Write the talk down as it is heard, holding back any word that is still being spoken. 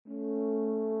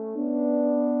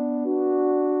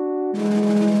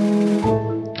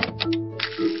Welcome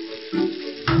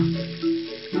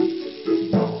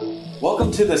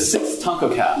to the 6th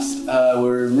TONKCAST.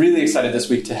 We're really excited this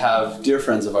week to have dear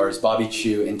friends of ours, Bobby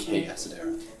Chiu and Kay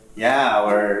Acedera. Yeah,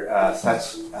 we're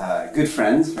such good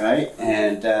friends, right?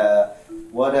 And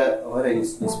what an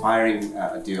inspiring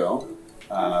duo.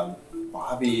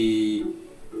 Bobby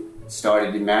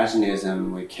started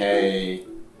Imaginism with Kay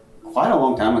quite a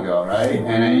long time ago, right?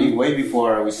 And way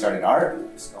before we started our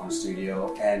own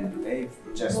studio, and they've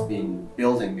just been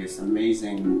building this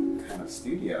amazing kind of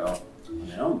studio.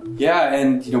 Yeah,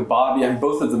 and Bobby, and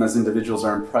both of them as individuals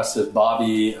are impressive.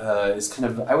 Bobby is kind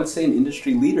of, I would say, an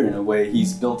industry leader in a way.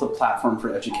 He's built a platform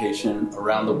for education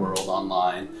around the world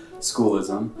online,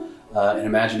 schoolism. And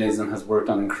Imaginism has worked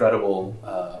on incredible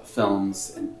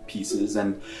films and pieces.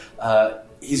 And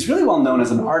he's really well known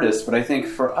as an artist, but I think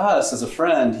for us as a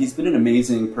friend, he's been an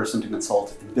amazing person to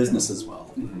consult in business as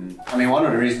well. Mm-hmm. I mean, one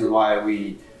of the reasons why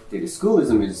we did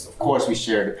schoolism is, of course, we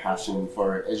shared a passion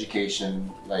for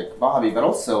education like Bobby, but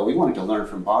also we wanted to learn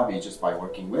from Bobby just by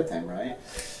working with him, right?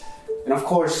 And of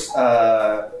course,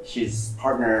 his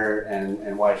partner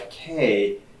and wife,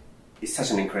 Kay, is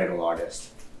such an incredible artist.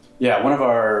 Yeah, one of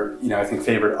our, I think,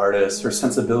 favorite artists. Her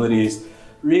sensibilities,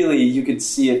 really, you could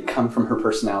see it come from her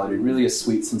personality. Really a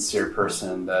sweet, sincere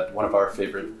person that one of our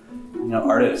favorite,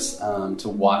 artists to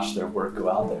watch their work go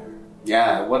out there.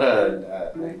 Yeah, what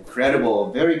an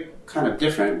incredible, very kind of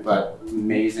different but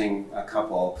amazing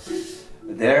couple.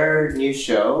 Their new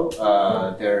show,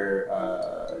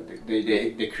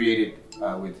 they created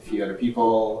with a few other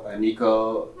people,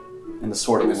 Nico. In the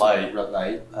Sword of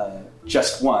Light.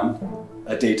 Just won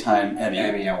a Daytime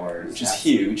Emmy Award, which is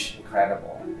huge.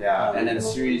 Incredible. Yeah, and then the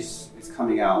series is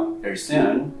coming out very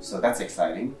soon, so that's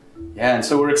exciting. Yeah, and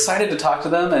so we're excited to talk to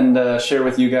them and share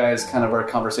with you guys kind of our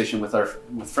conversation with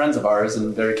friends of ours,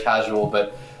 and very casual,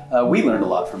 but we learned a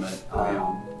lot from it.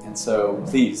 And so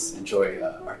please enjoy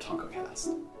our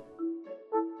TONKCAST.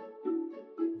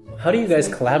 How do you guys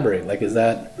collaborate? Like, is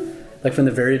that like from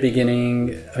the very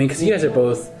beginning? I mean, because you guys are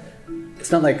both,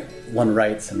 it's not like one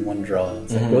writes and one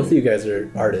draws. Like both of you guys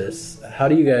are artists. How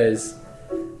do you guys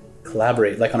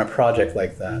collaborate, like on a project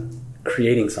like that,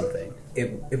 creating something?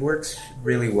 It works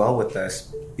really well with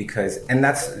us because, and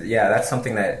that's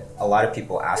something that a lot of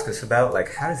people ask us about.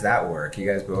 Like, how does that work? You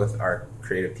guys both are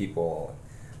creative people,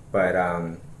 but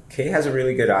Kay has a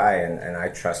really good eye, and I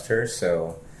trust her.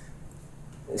 So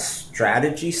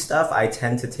strategy stuff, I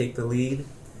tend to take the lead.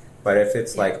 But if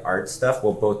it's like art stuff,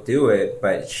 we'll both do it,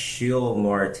 but she'll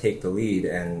more take the lead.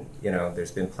 And,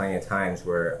 there's been plenty of times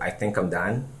where I think I'm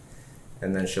done,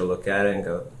 and then she'll look at it and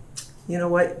go, you know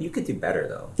what, you could do better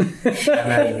though. And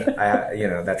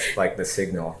then, that's like the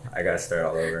signal. I got to start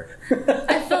all over.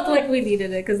 I felt like we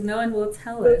needed it because no one will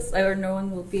tell us, or no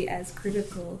one will be as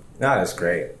critical. No, that's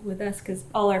great. With us, because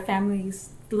all our families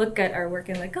look at our work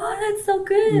and like, oh, that's so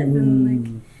good.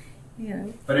 And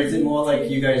But is it more like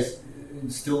you guys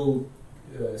still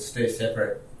stay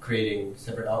separate, creating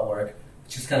separate artwork,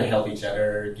 just kind of help each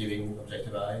other, giving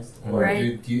objective eyes? Or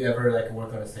right. do you ever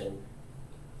work on the same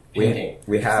painting?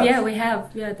 We have. Yeah, we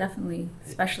have. Yeah, definitely.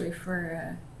 Especially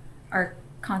for our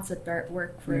concept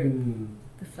artwork for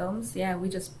the films. Yeah, we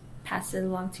just pass it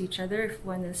along to each other if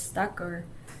one is stuck or,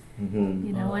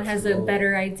 one has a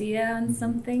better idea on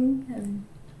something.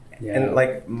 And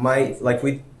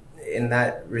we, in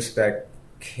that respect,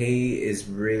 Kay is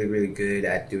really, really good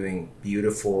at doing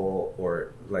beautiful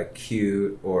or like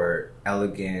cute or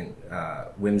elegant,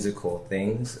 whimsical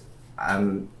things.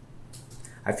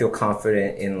 I feel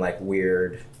confident in like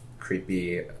weird,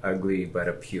 creepy, ugly, but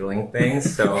appealing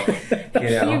things. So,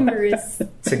 humorous.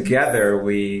 Together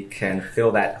we can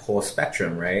fill that whole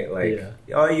spectrum, right? Like,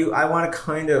 I want a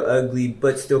kind of ugly,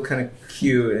 but still kind of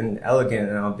cute and elegant.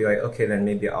 And I'll be like, okay, then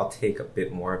maybe I'll take a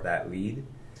bit more of that lead.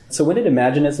 So when did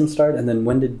Imaginism start? And then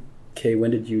when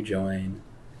did you join?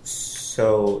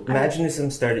 So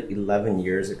Imaginism started 11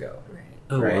 years ago. Right.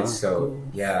 Oh, right? Wow. So, cool.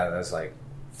 Yeah, that was like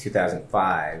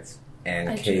 2005.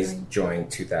 And Kay joined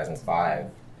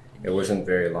 2005. It wasn't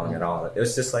very long at all. It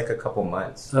was just like a couple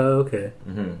months. Oh, okay.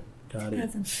 Mm-hmm. Got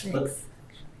it. 2006.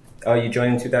 Oh, you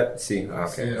joined in 2000? See,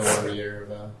 okay. Yeah, 1 year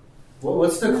of...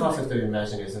 what's the concept of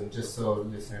Imaginism, just so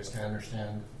listeners can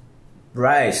understand?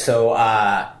 Right, so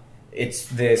it's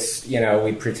this,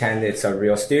 we pretend it's a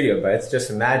real studio, but it's just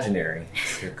imaginary.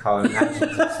 We call it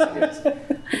Imaginism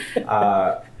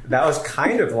Studios. That was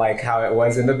kind of like how it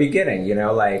was in the beginning,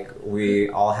 like we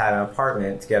all had an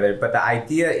apartment together. But the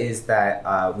idea is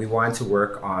that we wanted to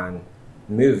work on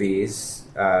movies,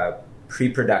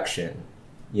 pre-production,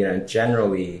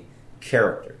 generally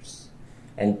characters.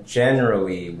 and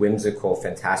generally whimsical,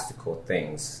 fantastical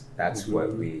things. That's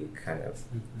what we kind of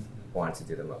want to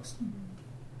do the most.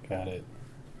 Got it.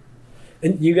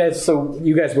 And you guys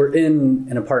were in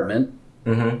an apartment.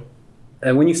 Mm-hmm.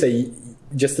 And when you say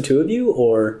just the two of you,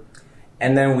 or?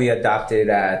 And then we adopted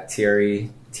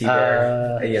Thierry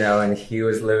T-Bear, and he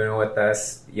was living with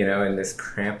us, in this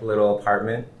cramped little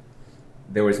apartment.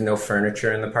 There was no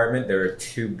furniture in the apartment. There were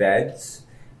 2 beds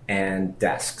and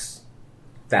desks.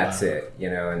 That's it,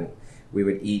 and we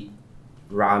would eat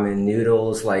ramen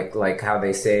noodles, like how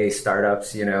they say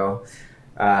startups, eating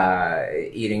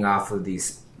off of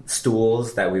these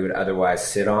stools that we would otherwise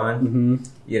sit on,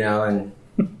 and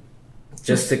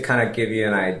just to kind of give you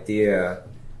an idea,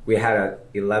 we had a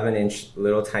 11-inch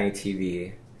little tiny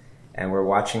TV, and we're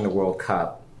watching the World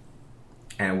Cup,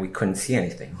 and we couldn't see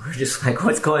anything. We're just like,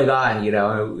 what's going on?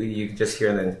 You just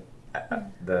hear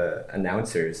the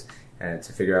announcers and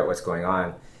to figure out what's going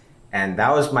on. And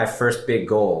that was my first big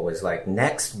goal, was like,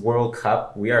 next World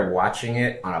Cup, we are watching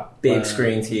it on a big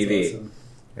screen TV. Awesome.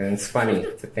 And it's funny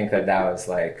to think that was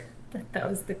like that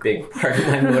was the big part of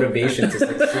my motivation to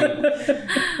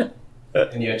succeed.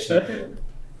 And you achieved it.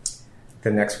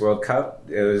 The next World Cup,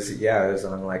 it was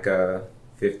on like a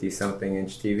 50-something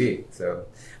inch TV. So,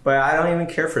 but I don't even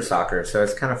care for soccer, so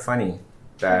it's kind of funny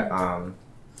that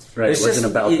right, it wasn't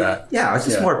about that. Yeah, I was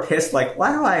just more pissed. Like,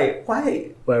 why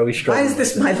are we struggling? Why is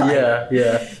this my life?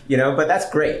 Yeah. But that's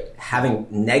great. Having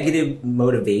negative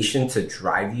motivation to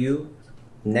drive you,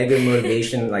 negative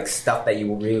motivation, like stuff that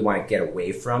you really want to get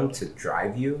away from to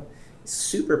drive you, is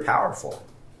super powerful,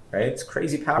 right? It's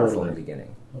crazy powerful in the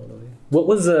beginning. Totally. What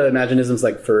was Imaginism's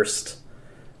like first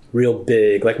real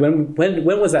big, like when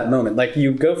was that moment? Like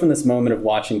you go from this moment of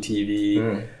watching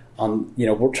TV on,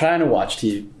 we're trying to watch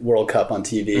World Cup on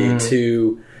TV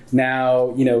to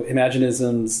now,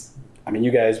 Imaginism's, I mean,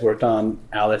 you guys worked on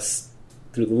Alice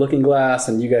Through the Looking Glass,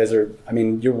 and you guys are, I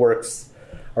mean, your works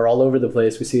are all over the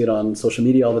place. We see it on social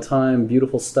media all the time,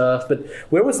 beautiful stuff. But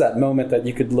where was that moment that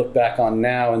you could look back on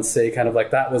now and say kind of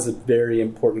like that was a very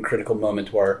important, critical moment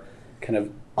to our kind of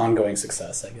ongoing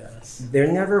success, I guess? There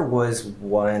never was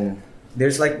one.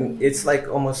 There's like, it's like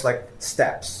almost like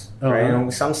steps, right?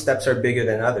 And some steps are bigger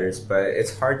than others, but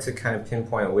it's hard to kind of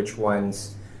pinpoint which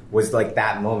ones was like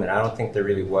that moment. I don't think there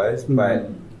really was, but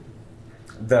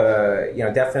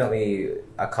definitely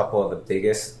a couple of the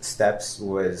biggest steps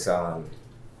was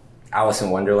Alice in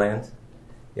Wonderland.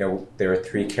 There were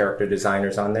 3 character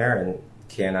designers on there, and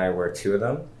Kay and I were 2 of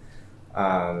them.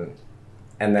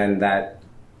 And then that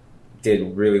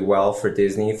did really well for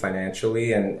Disney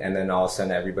financially, and then all of a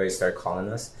sudden everybody started calling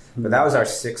us. But that was our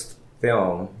 6th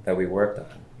film that we worked on,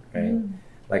 right?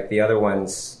 Like the other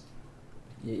ones,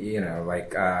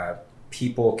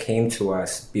 people came to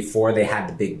us before they had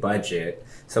the big budget.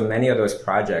 So many of those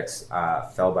projects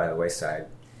fell by the wayside,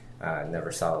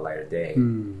 never saw the light of day.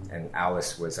 And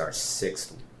Alice was our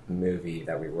 6th movie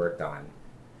that we worked on.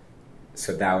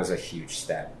 So that was a huge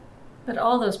step. But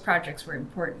all those projects were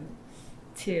important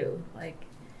too, like,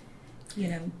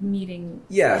 meeting.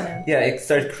 Yeah, it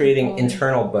started creating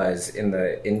internal buzz in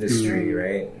the industry,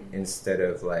 right? Instead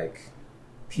of like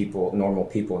normal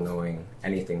people knowing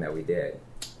anything that we did.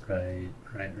 Right.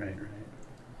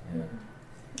 Yeah.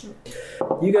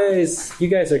 You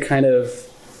guys are kind of,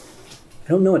 I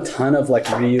don't know a ton of like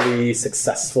really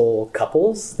successful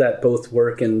couples that both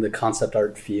work in the concept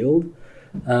art field.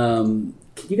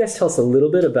 Can you guys tell us a little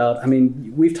bit about, I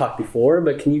mean, we've talked before,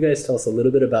 but can you guys tell us a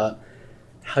little bit about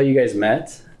how you guys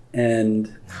met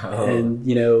and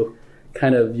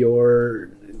kind of your,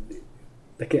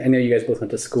 like, I know you guys both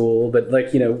went to school, but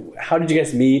like, how did you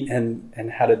guys meet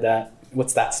and how did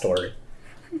what's that story?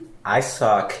 I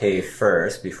saw Kay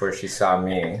first before she saw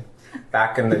me.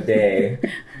 Back in the day,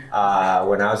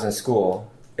 when I was in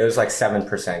school, it was like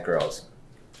 7% girls.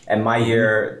 And my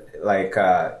year, like,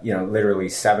 literally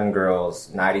 7 girls,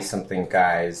 90-something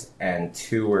guys, and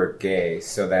 2 were gay.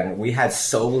 So then we had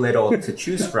so little to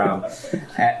choose from,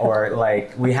 or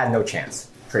like, we had no chance,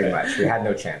 pretty much. We had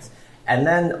no chance. And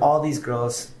then all these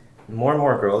girls, more and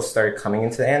more girls started coming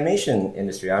into the animation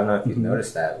industry. I don't know if you've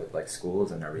noticed that with like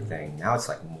schools and everything. Now it's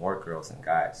like more girls than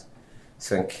guys.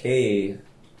 So in Kay,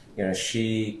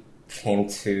 she came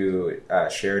to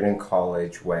Sheridan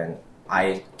College when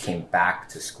I came back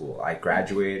to school. I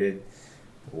graduated,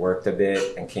 worked a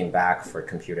bit, and came back for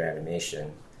computer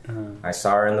animation. I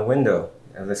saw her in the window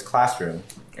of this classroom,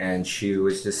 and she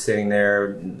was just sitting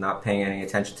there, not paying any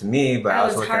attention to me, but I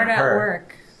was looking at her. That was hard at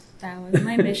work. That was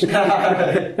my mission.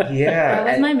 Yeah. That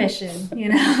was my mission,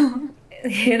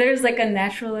 There's like a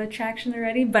natural attraction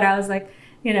already, but I was like,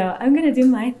 I'm going to do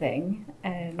my thing.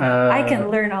 and I can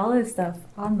learn all this stuff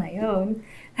on my own,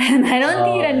 and I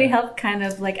don't need any help kind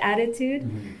of like attitude.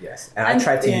 Yes, and I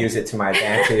tried to use it to my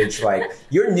advantage. Like,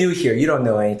 you're new here, you don't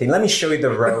know anything. Let me show you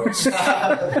the ropes.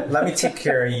 Let me take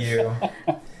care of you.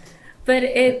 But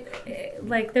it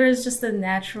like there was just a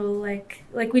natural like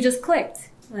we just clicked.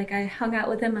 Like I hung out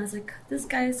with him. I was like, this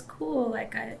guy is cool.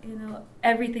 Like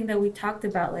everything that we talked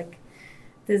about, like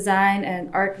design and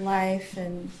art life,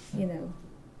 and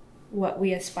what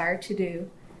we aspire to do.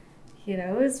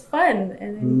 It was fun,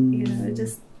 and then, it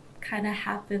just kind of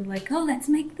happened. Like, oh, let's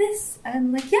make this,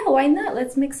 and like, yeah, why not?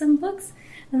 Let's make some books,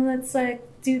 and let's like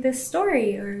do this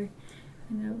story, or.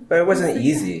 But it wasn't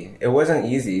easy. It wasn't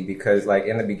easy because, like,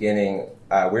 in the beginning,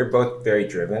 we were both very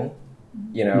driven,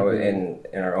 in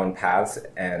our own paths,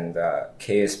 and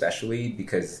Kay especially,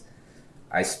 because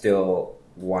I still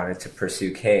wanted to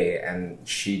pursue Kay, and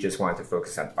she just wanted to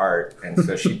focus on art, and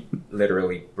so she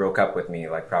literally broke up with me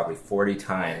like probably 40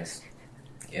 times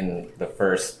in the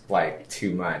first like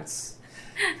 2 months.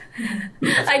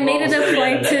 I made it a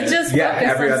point to just focus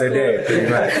every on other school. day, pretty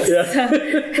much.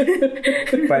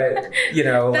 But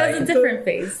that was a different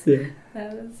phase. Yeah.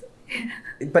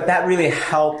 But that really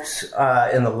helped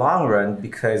in the long run,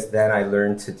 because then I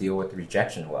learned to deal with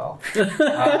rejection well.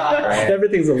 Right?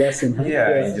 Everything's a lesson. Huh?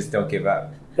 Yeah, you just don't give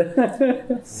up.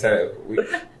 So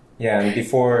and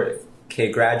before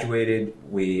Kay graduated,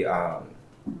 I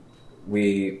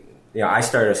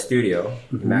started a studio,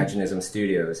 Imaginism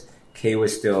Studios. Kay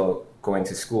was still going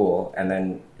to school, and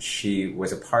then she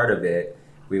was a part of it.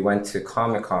 We went to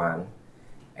Comic-Con,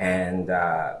 and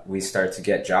we started to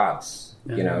get jobs,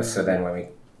 So then when we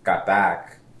got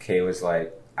back, Kay was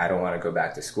like, I don't want to go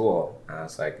back to school. And I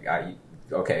was like,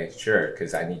 okay, sure,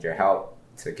 because I need your help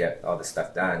to get all this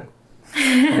stuff done.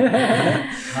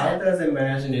 How does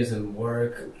Imaginism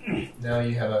work? Now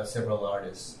you have several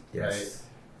artists, right?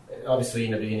 Obviously,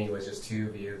 in the beginning, it was just two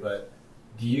of you, but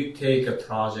do you take a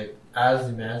project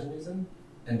as Imaginism,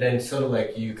 and then sort of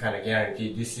like you kind of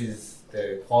guarantee this is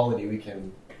the quality we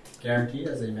can guarantee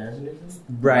as Imaginism?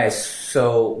 Right.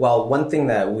 So, one thing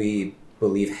that we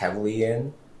believe heavily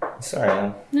in...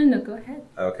 Sorry. No, go ahead.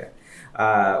 Okay.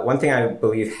 One thing I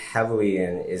believe heavily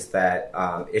in is that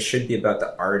it should be about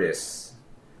the artists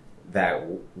that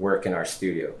work in our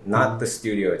studio, not the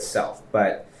studio itself,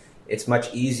 but it's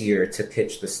much easier to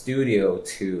pitch the studio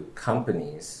to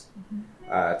companies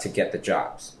to get the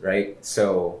jobs, right?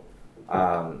 So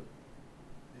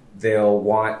they'll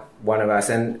want one of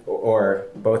us, or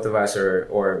both of us,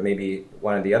 or maybe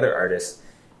one of the other artists,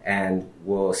 and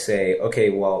we'll say, okay,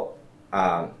 well,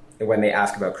 when they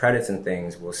ask about credits and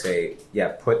things, we'll say, yeah,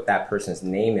 put that person's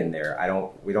name in there.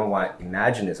 We don't want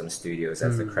Imaginism Studios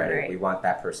as the credit. Right. We want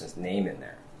that person's name in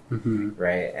there,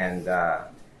 right? And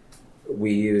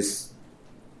we use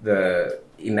the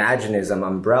Imaginism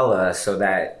umbrella so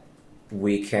that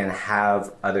we can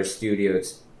have other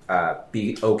studios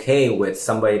be okay with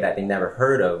somebody that they never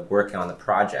heard of working on the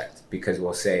project, because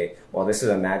we'll say, well, this is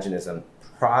an Imaginism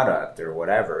product or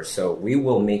whatever, so we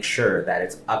will make sure that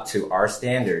it's up to our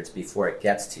standards before it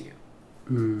gets to you.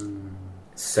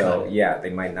 So yeah,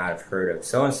 they might not have heard of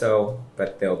so-and-so,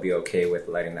 but they'll be okay with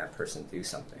letting that person do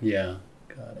something. Yeah,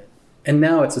 got it. And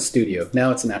now it's a studio. Now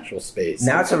it's an actual space.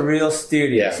 Now it's a real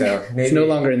studio. Yeah. So maybe... It's no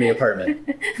longer in the apartment.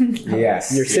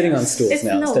 Yes. You're sitting on stools it's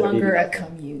now. It's no instead longer of a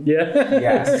commune. Yeah.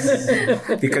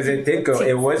 Yes. Because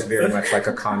it was very much like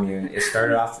a commune. It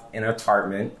started off in an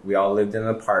apartment. We all lived in an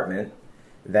apartment.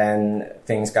 Then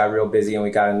things got real busy, and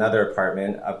we got another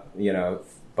apartment up,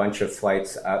 bunch of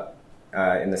flights up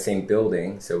in the same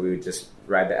building. So we would just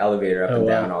ride the elevator up and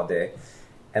down all day.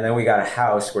 And then we got a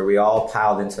house where we all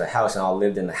piled into the house and all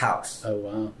lived in the house. Oh,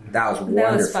 wow. That was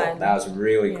wonderful. That was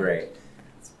really great.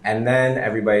 And then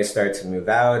everybody started to move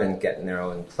out and get in their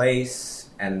own place.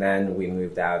 And then we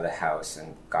moved out of the house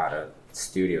and got a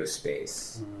studio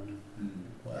space.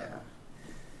 Wow. Yeah.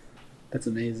 That's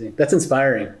amazing. That's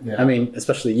inspiring. Yeah. I mean,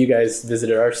 especially you guys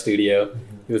visited our studio.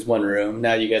 It was one room.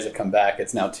 Now you guys have come back.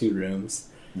 It's now 2 rooms.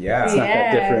 Yeah. It's not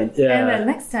that different. Yeah. And then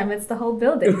next time it's the whole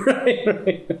building.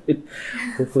 right.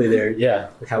 Hopefully they're,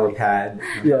 helipad.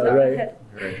 Yeah, right.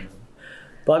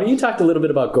 Bobby, you talked a little bit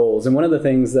about goals, and one of the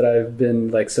things that I've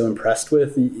been so impressed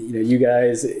with, you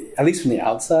guys, at least from the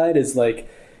outside, is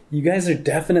you guys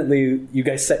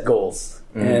set goals.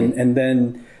 And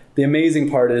then the amazing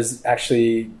part is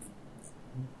actually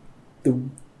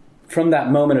from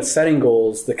that moment of setting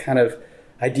goals, the kind of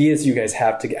ideas you guys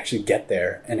have to actually get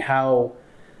there, and how,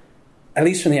 at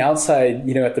least from the outside,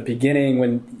 at the beginning,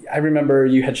 when I remember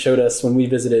you had showed us when we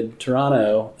visited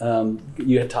Toronto,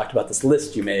 you had talked about this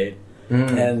list you made.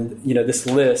 And, this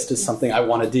list is something I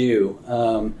want to do.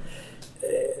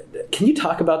 can you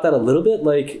talk about that a little bit?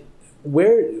 Like,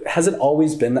 where has it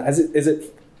always been? Is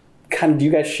it kind of, do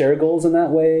you guys share goals in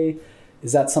that way?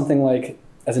 Is that something like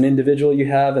as an individual you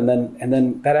have, and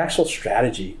then that actual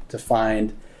strategy to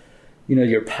find,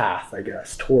 your path, I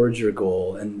guess, towards your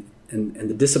goal, and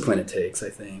the discipline it takes, I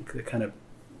think, the kind of,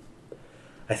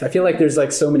 I feel like there's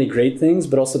like so many great things,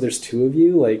 but also there's two of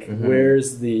you, like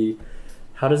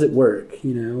how does it work,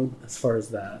 as far as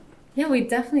that? Yeah, we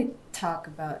definitely talk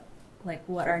about like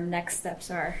what our next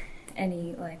steps are.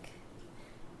 Any like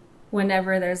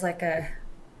whenever there's like an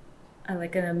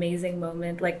amazing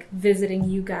moment, like visiting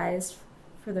you guys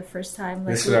for the first time.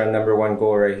 Like, this is our number one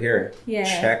goal right here.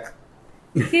 Yeah. Check.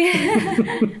 Yeah.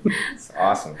 It's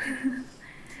awesome.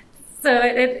 So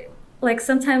it like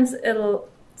sometimes it'll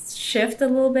shift a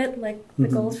little bit, like the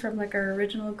goals from like our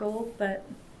original goal, but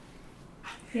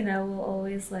we'll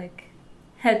always like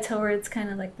head towards kind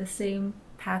of like the same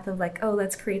path of like, oh,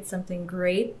 let's create something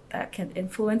great that can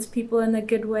influence people in a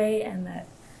good way, and that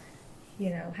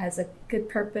has a good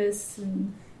purpose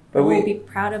and but we'll be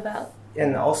proud about.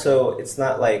 And also, it's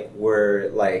not like we're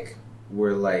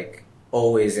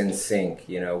always in sync.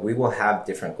 We will have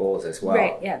different goals as well.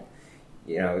 Right.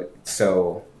 Yeah.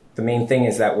 So the main thing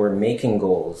is that we're making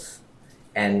goals,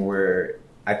 and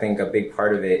I think a big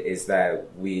part of it is that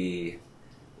we,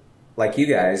 like you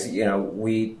guys,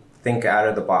 we think out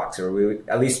of the box, or we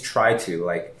at least try to,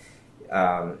 like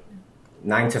 9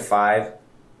 to 5.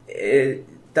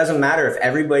 It doesn't matter if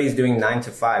everybody's doing 9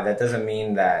 to 5. That doesn't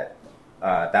mean that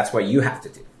that's what you have to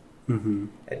do. Mm-hmm.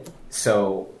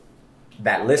 So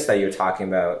that list that you're talking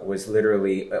about was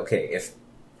literally, okay, if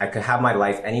I could have my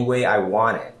life any way I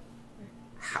wanted,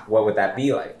 what would that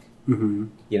be like?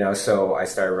 Mm-hmm. So I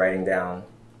started writing down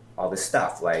all this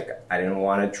stuff. Like, I didn't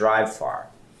want to drive far.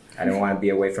 I didn't want to be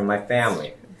away from my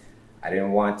family. I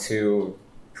didn't want to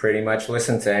pretty much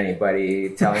listen to anybody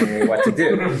telling me what to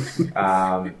do.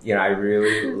 I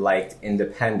really liked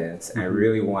independence, and I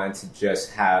really wanted to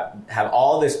just have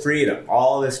all this freedom,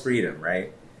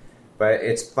 right? But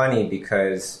it's funny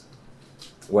because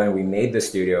when we made the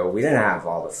studio, we didn't have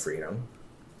all the freedom.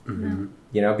 Mm-hmm.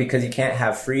 Because you can't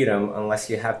have freedom unless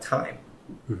you have time.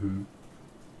 Mm-hmm.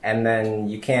 And then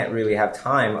you can't really have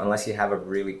time unless you have a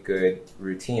really good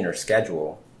routine or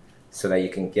schedule, so that you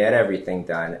can get everything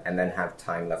done and then have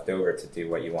time left over to do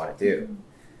what you want to do.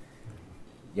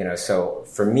 So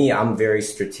for me, I'm very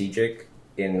strategic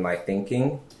in my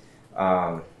thinking.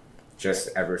 I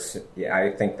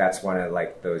think that's one of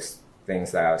like those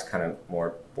things that I was kind of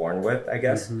more born with, I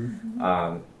guess.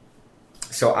 Mm-hmm.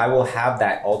 So I will have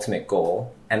that ultimate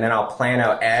goal, and then I'll plan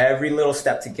out every little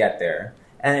step to get there,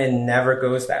 and it never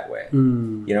goes that way.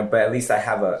 But at least I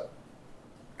have a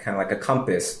kind of like a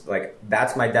compass, like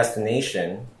that's my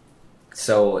destination.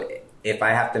 So if I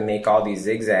have to make all these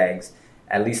zigzags,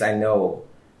 at least I know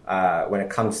when it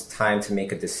comes time to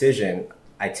make a decision,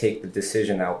 I take the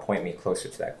decision that will point me closer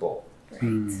to that goal.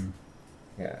 Right.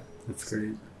 Yeah. That's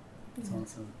great. That's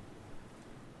awesome.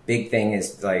 Big thing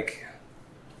is like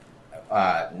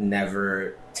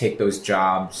never take those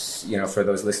jobs, for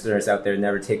those listeners out there,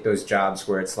 never take those jobs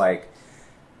where it's like,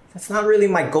 that's not really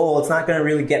my goal. It's not going to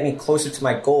really get me closer to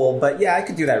my goal, but yeah, I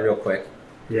could do that real quick.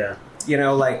 Yeah.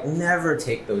 Like never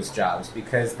take those jobs,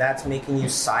 because that's making you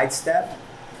sidestep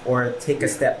or take a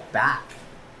step back,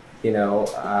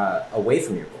 away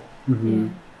from your goal. Mm-hmm.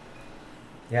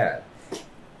 Yeah.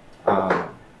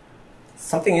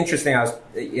 Something interesting, I was,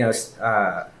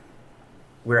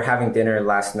 we were having dinner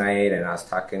last night, and I was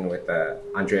talking with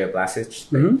Andrea Blasic.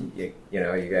 Mm-hmm.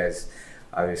 You guys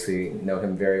obviously know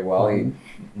him very well. He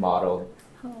modeled,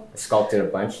 sculpted a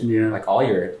bunch, like all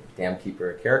your Dam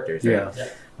Keeper characters. Right? Yeah.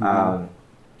 I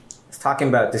was talking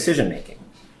about decision making,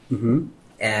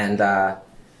 and it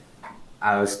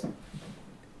was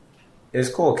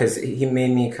cool because he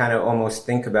made me kind of almost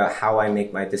think about how I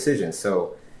make my decisions.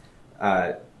 So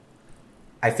I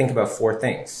think about 4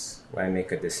 things when I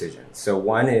make a decision. So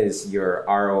one is your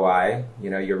ROI,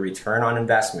 your return on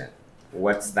investment.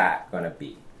 What's that going to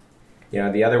be?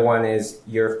 The other one is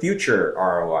your future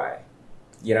ROI.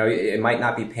 It might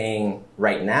not be paying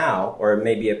right now, or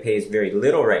maybe it pays very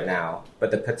little right now, but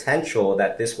the potential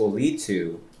that this will lead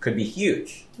to could be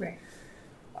huge. Right.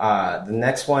 The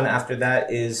next one after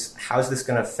that is, how's this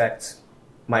going to affect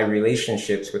my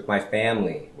relationships with my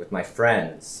family, with my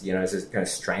friends? Is this going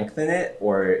to strengthen it,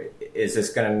 or is this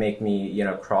going to make me,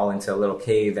 crawl into a little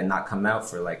cave and not come out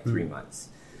for like 3 months?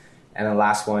 And the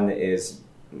last one is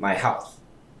my health,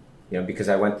 because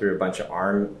I went through a bunch of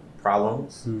arm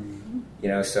problems,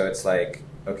 so it's like,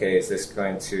 okay, is this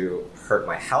going to hurt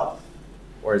my health,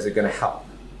 or is it going to help?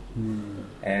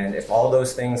 And if all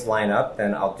those things line up,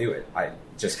 then I'll do it.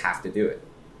 just have to do it.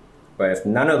 But if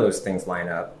none of those things line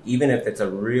up, even if it's a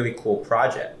really cool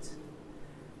project,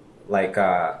 like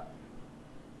I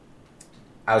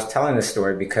was telling this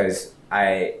story because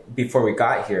before we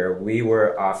got here, we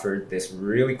were offered this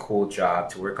really cool job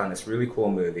to work on this really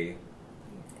cool movie,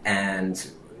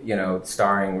 and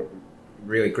starring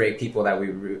really great people that we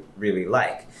really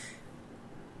like.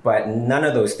 But none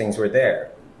of those things were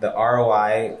there. The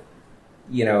ROI,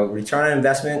 return on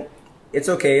investment, it's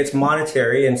okay, it's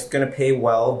monetary and it's going to pay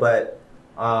well, but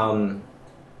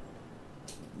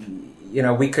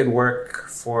we could work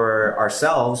for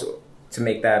ourselves to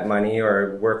make that money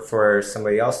or work for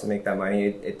somebody else to make that money.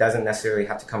 It doesn't necessarily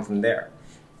have to come from there.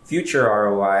 Future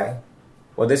ROI,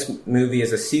 well, this movie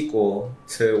is a sequel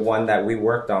to one that we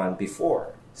worked on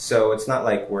before. So it's not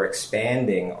like we're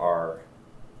expanding our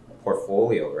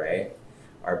portfolio, right?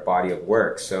 Our body of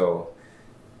work. So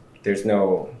there's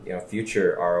no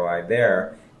future ROI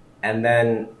there. And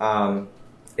then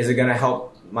is it going to help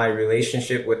my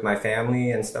relationship with my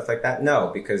family and stuff like that?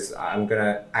 No, because I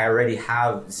already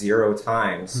have 0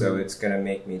 time, so it's going to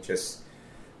make me just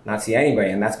not see anybody,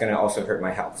 and that's going to also hurt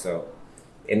my health. So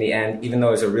in the end, even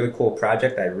though it's a really cool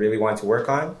project I really want to work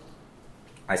on,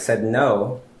 I said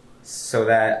no so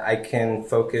that I can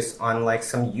focus on like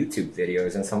some YouTube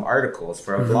videos and some articles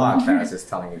for a blog that I was just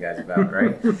telling you guys about,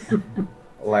 right?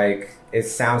 Like, it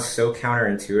sounds so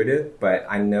counterintuitive, but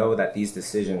I know that these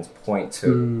decisions point to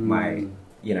my,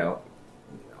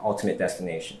 ultimate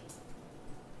destination.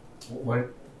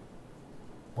 What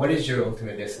is your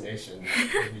ultimate destination?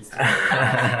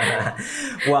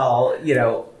 Well,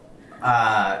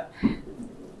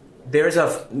 there's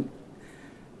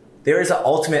an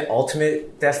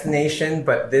ultimate destination,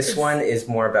 but this one is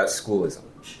more about schoolism,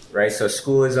 right? So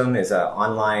schoolism is an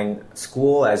online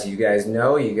school, as you guys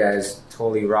know. You guys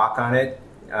totally rock on it.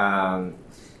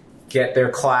 Get their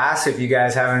class if you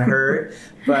guys haven't heard.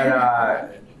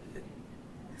 But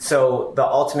so the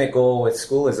ultimate goal with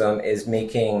schoolism is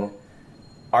making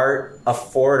art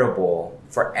affordable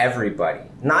for everybody,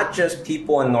 not just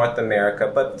people in North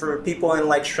America, but for people in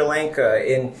like Sri Lanka,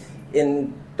 in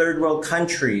third world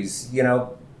countries.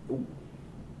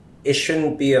 It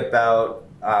shouldn't be about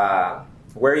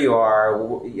where you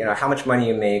are, how much money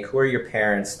you make, who are your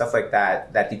parents, stuff like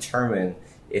that determine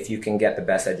if you can get the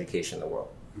best education in the world.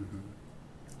 Mm-hmm.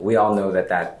 We all know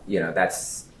that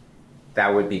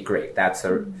would be great. That's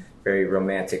a very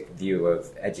romantic view of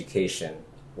education.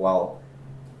 Well,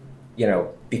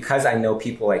 because I know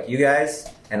people like you guys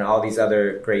and all these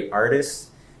other great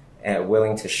artists and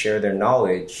willing to share their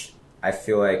knowledge, I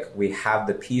feel like we have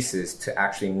the pieces to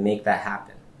actually make that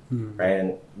happen. Right,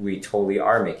 and we totally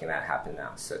are making that happen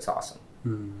now. So it's awesome.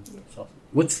 That's awesome.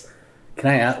 What's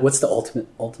the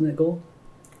ultimate goal?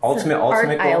 Ultimate Art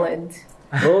goal? Island.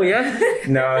 Oh yeah.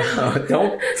 No,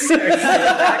 don't start saying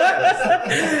that.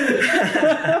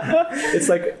 It's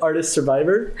like Artist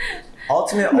Survivor.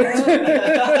 Ultimate. It's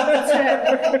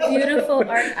a beautiful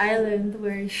art island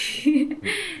where you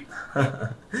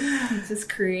just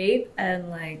create and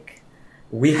like.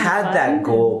 We had that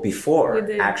goal before,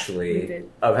 actually, We did.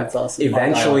 of That's awesome.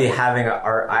 eventually having an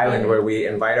art island where we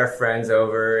invite our friends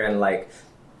over and like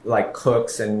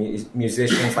cooks and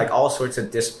musicians, like all sorts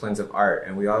of disciplines of art,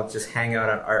 and we all just hang out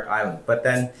on Art Island. But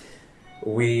then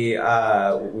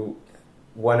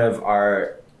one of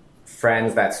our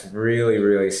friends that's really,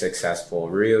 really successful,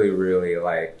 really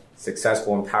like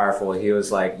successful and powerful, he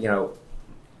was like,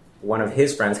 one of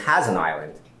his friends has an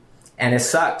island. And it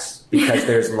sucks because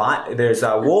there's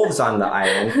wolves on the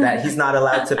island that he's not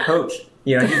allowed to poach.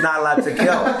 He's not allowed to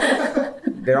kill.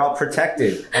 They're all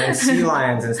protected, and sea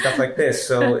lions and stuff like this.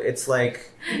 So it's like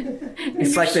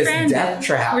this death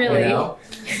trap, really. So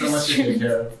much to take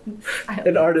care of.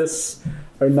 And artists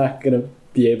are not going to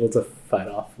be able to fight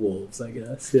off wolves, I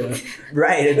guess. Yeah.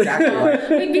 Right,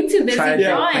 exactly. We'd be too busy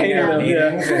drawing them.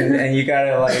 Meetings and you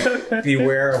gotta like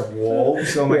beware of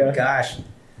wolves. Oh my gosh.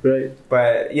 Right.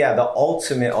 But yeah, the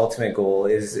ultimate goal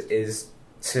is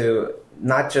to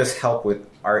not just help with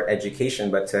art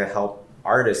education, but to help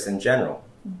artists in general.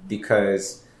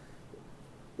 Because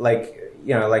like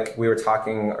we were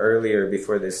talking earlier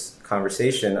before this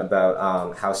conversation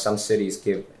about how some cities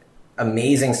give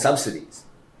amazing subsidies,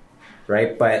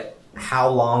 right? But how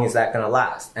long is that going to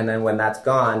last? And then when that's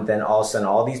gone, then all of a sudden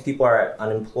all these people are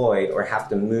unemployed or have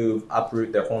to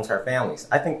uproot their whole entire families.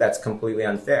 I think that's completely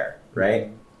unfair, right?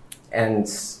 And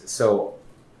so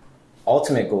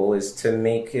ultimate goal is to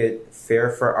make it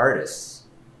fair for artists.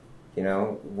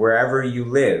 Wherever you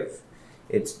live,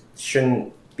 it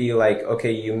shouldn't be like,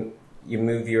 okay, you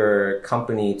move your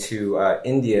company to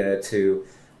India to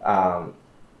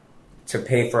to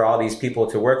pay for all these people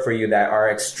to work for you that are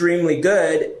extremely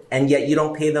good, and yet you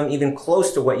don't pay them even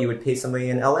close to what you would pay somebody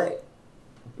in LA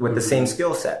with the same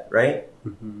skill set, right?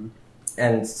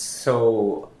 And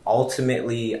so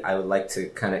ultimately, I would like to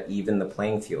kind of even the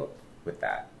playing field with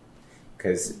that.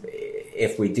 Because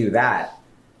if we do that,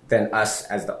 then us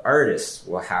as the artists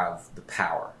will have the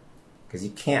power. Because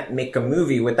you can't make a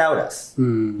movie without us.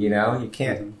 You know, you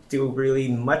can't do really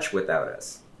much without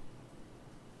us.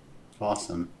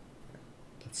 Awesome.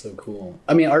 That's so cool.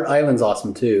 I mean, Art Island's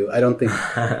awesome too. I don't think...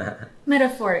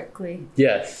 Metaphorically.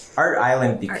 Yes. Art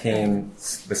Island became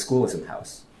the Schoolism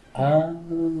House.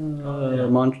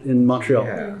 In Montreal.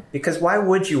 Yeah. Because why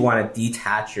would you want to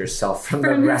detach yourself from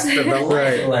the rest of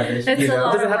the land? It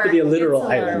doesn't have to be a literal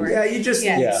island. Yeah, you just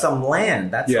need some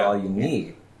land. That's all you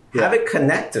need. Have it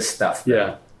connect to stuff.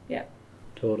 Yeah.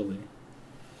 Totally.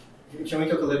 Can we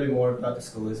talk a little bit more about the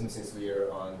schoolism since we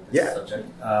are on this subject?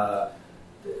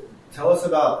 Tell us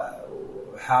about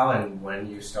how and when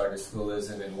you started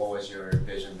schoolism and what was your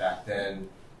vision back then,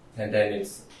 and then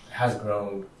it has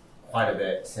grown quite a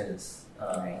bit since.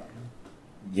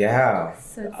 Yeah.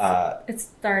 So it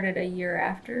started a year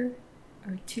after,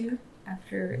 or two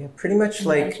after. Yeah, pretty much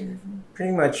Imaginism.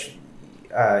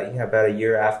 About a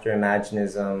year after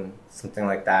Imaginism, something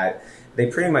like that. They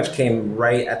pretty much came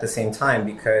right at the same time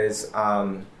because,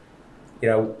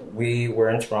 we were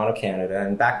in Toronto, Canada,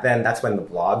 and back then that's when the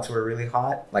blogs were really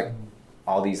hot. Like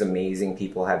all these amazing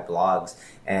people had blogs,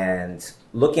 and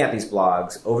looking at these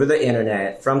blogs over the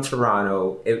internet from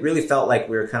Toronto, it really felt like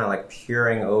we were kind of like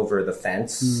peering over the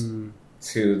fence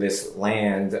to this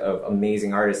land of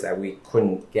amazing artists that we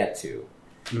couldn't get to,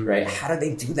 right? How do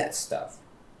they do that stuff?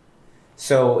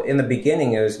 So in the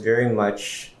beginning, it was very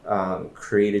much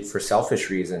created for selfish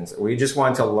reasons. We just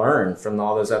wanted to learn from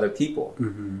all those other people.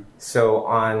 So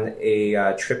on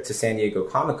a trip to San Diego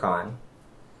Comic-Con,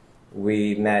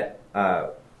 we met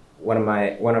one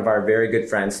of our very good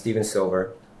friends, Steven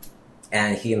Silver,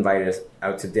 and he invited us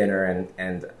out to dinner,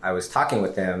 and I was talking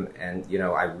with him, and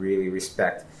I really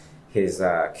respect his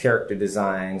character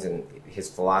designs and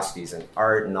his philosophies and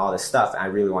art and all this stuff. I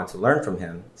really want to learn from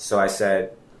him. So I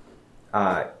said,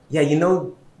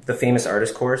 the famous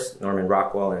artist course Norman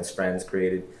Rockwell and his friends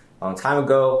created a long time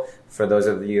ago. For those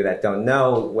of you that don't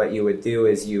know, what you would do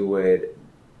is you would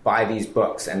buy these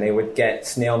books, and they would get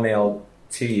snail mailed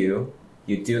to you.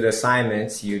 You do the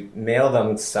assignments, you mail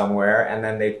them somewhere, and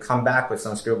then they'd come back with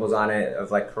some scribbles on it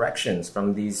of like corrections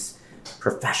from these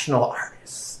professional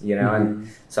artists, And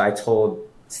so I told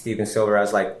Steven Silver, I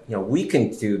was like, we can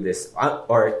do this.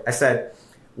 Or I said,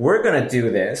 we're going to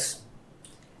do this,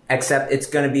 except it's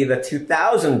going to be the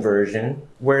 2000 version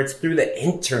where it's through the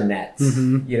internet,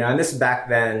 and this is back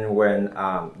then when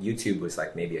YouTube was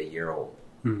like maybe a year old.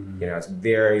 It's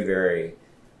very, very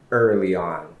early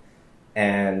on.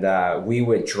 And we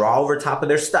would draw over top of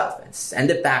their stuff and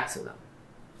send it back to them.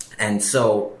 And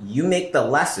so you make the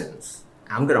lessons.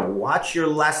 I'm going to watch your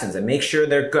lessons and make sure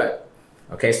they're good.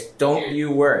 Okay, so don't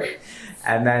you worry.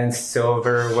 And then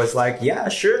Silver was like, yeah,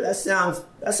 sure, that sounds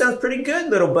pretty good,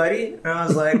 little buddy. And I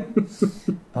was like,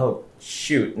 oh,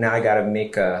 shoot, now I got to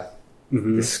make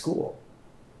this school.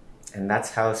 And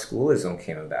that's how schoolism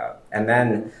came about. And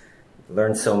then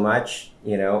learned so much,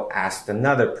 asked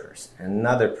another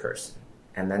person.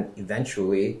 And then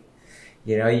eventually,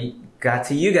 you got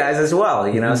to you guys as well,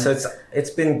 So it's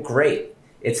been great.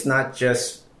 It's not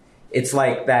just... It's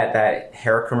like that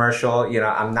hair commercial,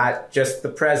 I'm not just the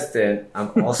president,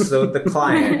 I'm also the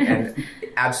client. And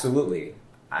absolutely,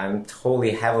 I'm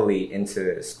totally heavily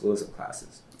into schoolism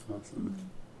classes. Awesome.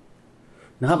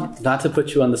 Not to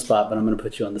put you on the spot, but I'm going to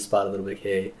put you on the spot a little bit,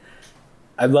 Kay.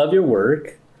 I love your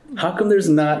work. How come there's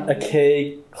not a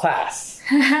Kay class?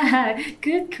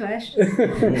 Good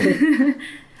question.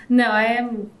 No, I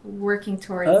am working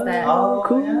towards that. Oh,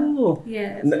 cool.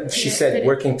 Yeah. No, she said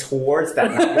working towards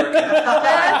that, not working.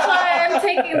 That's why I'm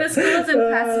taking the schoolism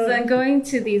classes and going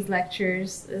to these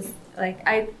lectures. Is like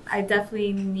I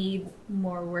definitely need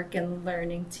more work and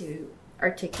learning to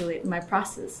articulate my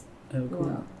process. Oh, cool.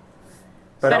 Well.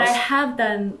 But I have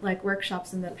done like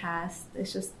workshops in the past.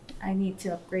 It's just I need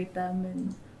to upgrade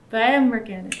them But I am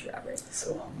working on it, Robert.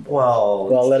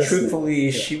 Well,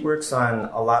 truthfully, she works on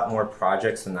a lot more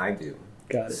projects than I do.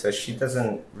 Got it. So she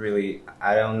doesn't really...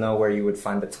 I don't know where you would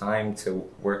find the time to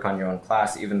work on your own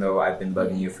class, even though I've been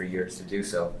bugging you for years to do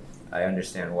so. I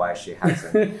understand why she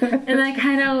hasn't. And I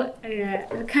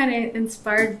kind of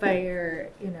inspired by your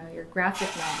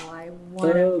graphic novel. I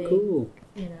want to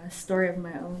make a story of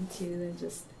my own too, and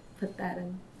just put that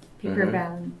in paper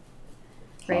bound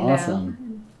right now.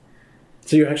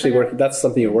 So you're actually working. That's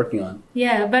something you're working on.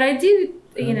 Yeah, but I do,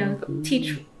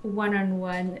 teach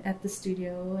one-on-one at the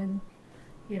studio and,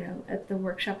 at the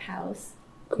workshop house.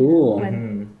 Cool.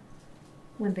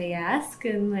 When they ask,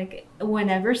 and like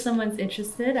whenever someone's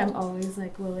interested, I'm always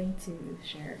like willing to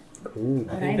share. Cool.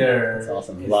 I think there's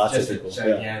awesome. Lots of people.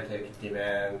 Gigantic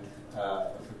demand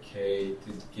for Kay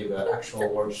to give an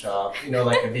actual workshop,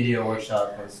 like a video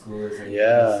workshop on schoolism.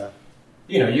 Yeah.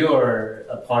 You're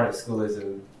a part of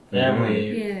schoolism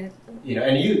family. Yeah.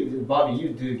 And you, Bobby, you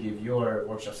do give your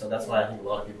workshop, so that's why I think a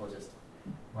lot of people just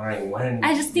wondering when.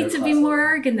 I just need to be more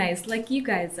organized, like you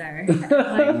guys are.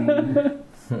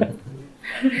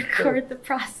 Record the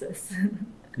process.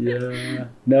 Yeah.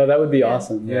 No, that would be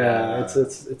awesome. Yeah.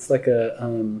 It's like a.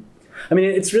 I mean,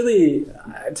 it's really,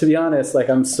 to be honest, like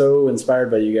I'm so inspired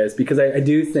by you guys because I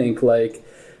do think like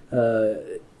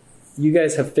you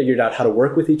guys have figured out how to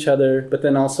work with each other, but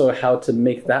then also how to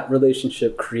make that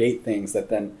relationship create things that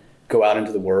then go out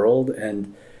into the world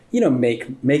and,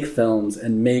 make films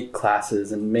and make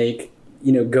classes and make,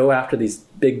 go after these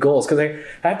big goals. Because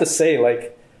I have to say,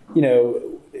 like,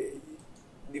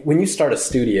 when you start a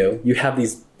studio, you have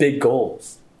these big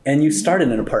goals. And you start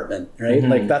in an apartment, right?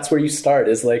 Like that's where you start,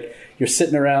 is like you're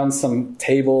sitting around some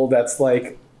table that's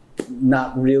like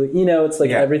not really, it's like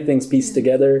everything's pieced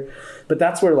together. But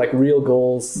that's where like real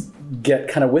goals get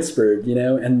kind of whispered,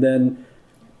 and then,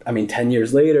 10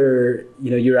 years later,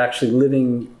 you're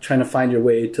actually trying to find your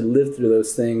way to live through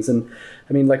those things. And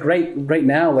like right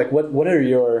now, like what are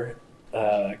your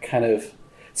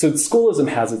so schoolism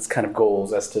has its kind of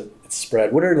goals as to its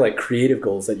spread. What are like creative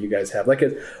goals that you guys have? Like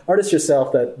as artists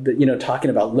yourself that talking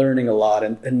about learning a lot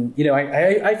and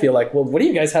I feel like, well, what do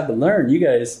you guys have to learn? You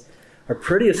guys are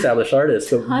pretty established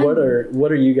artists, but what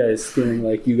are you guys feeling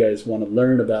like you guys want to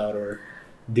learn about or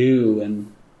do?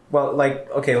 And well, like,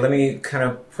 okay, let me kind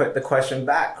of put the question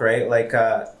back, right? Like,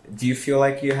 do you feel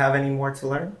like you have any more to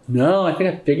learn? No, I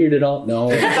think I figured it all. No.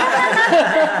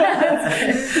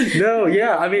 No,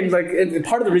 yeah. Like,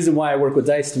 part of the reason why I work with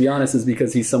Dice, to be honest, is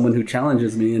because he's someone who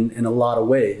challenges me in a lot of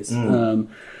ways. In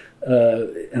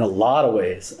a lot of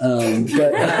ways.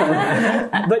 But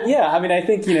yeah, I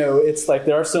think, it's like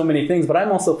there are so many things, but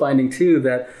I'm also finding too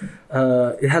that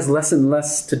it has less and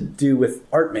less to do with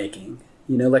art making.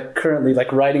 Like currently,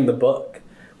 like writing the book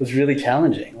was really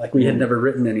challenging. Like we had never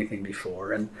written anything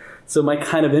before. And so my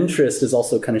kind of interest is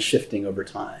also kind of shifting over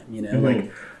time, like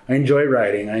I enjoy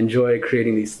writing, I enjoy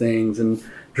creating these things, and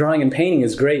drawing and painting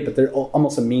is great, but they're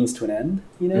almost a means to an end,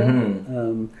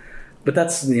 but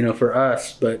that's, for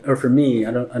us, or for me,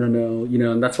 I don't know,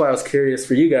 and that's why I was curious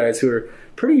for you guys who are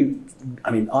pretty,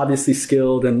 obviously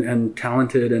skilled and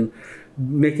talented and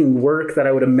making work that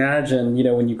I would imagine,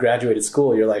 when you graduated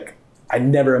school, you're like, I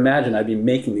never imagined I'd be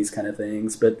making these kind of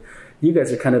things, but you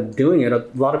guys are kind of doing it. A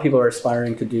lot of people are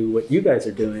aspiring to do what you guys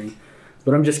are doing,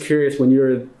 but I'm just curious, when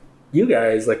you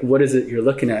guys, like, what is it you're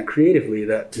looking at creatively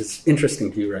that is interesting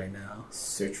to you right now?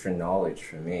 Search for knowledge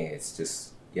for me. It's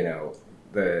just,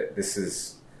 this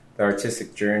is the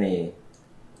artistic journey.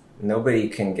 Nobody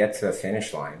can get to the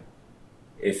finish line.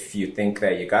 If you think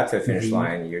that you got to the finish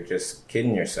line, you're just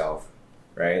kidding yourself,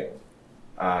 right?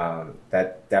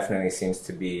 That definitely seems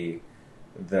to be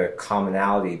the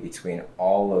commonality between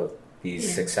all of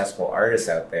these successful artists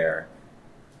out there.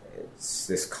 It's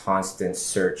this constant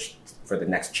search for the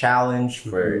next challenge,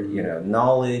 for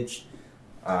knowledge.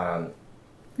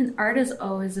 And art is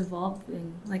always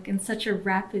evolving, like in such a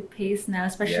rapid pace now,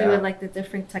 especially with like the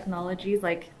different technologies,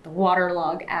 like the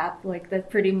waterlog app, like that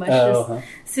pretty much just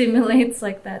simulates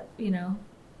like that,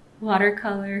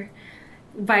 watercolor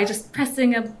by just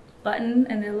pressing a button,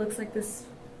 and it looks like this,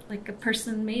 like a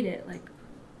person made it. Like,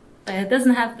 but it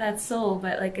doesn't have that soul,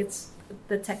 but like it's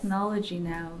the technology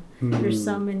now. There's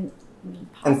so many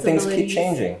possibilities. And things keep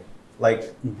changing.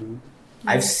 Like,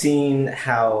 I've seen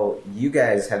how you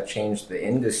guys have changed the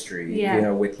industry,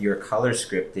 with your color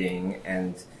scripting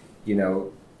and,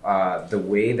 the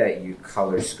way that you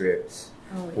color script,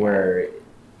 where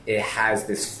it has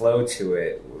this flow to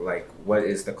it. Like, what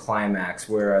is the climax?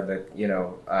 Where are the,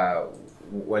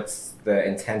 what's the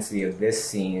intensity of this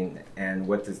scene, and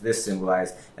what does this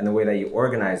symbolize? And the way that you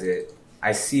organize it,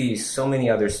 I see so many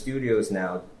other studios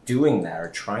now doing that or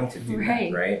trying to do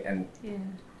that, right? And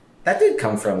that did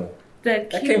come from...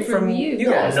 That came from you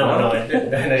guys. No, I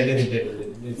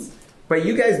didn't. But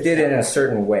you guys did it in a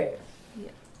certain way.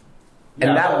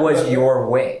 And that was your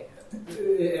way.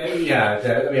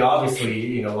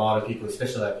 Obviously, a lot of people,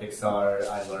 especially at Pixar,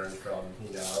 I learned from,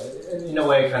 in a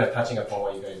way, kind of touching upon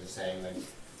what you guys are saying. Like,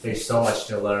 there's so much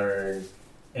to learn,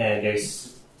 and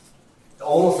there's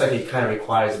almost like it kind of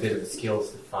requires a bit of the skills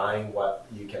to find what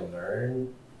you can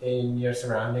learn in your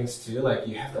surroundings too. Like,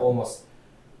 you have to almost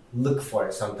look for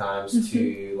it sometimes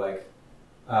to like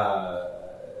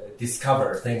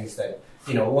discover things that,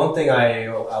 you know, one thing I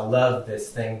love this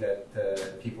thing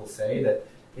that people say, that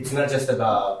it's not just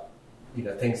about, you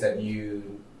know, things that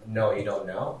you know you don't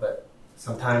know, but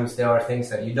sometimes there are things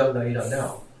that you don't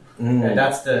know. And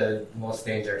that's the most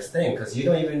dangerous thing, because you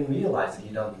don't even realize that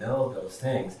you don't know those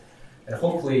things. And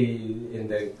hopefully in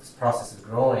the process of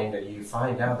growing that you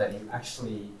find out that you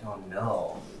actually don't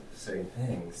know certain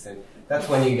things. And that's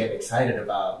when you get excited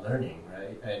about learning,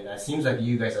 right? And it seems like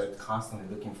you guys are constantly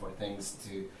looking for things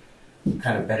to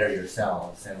kind of better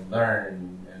yourselves and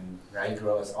learn and, right,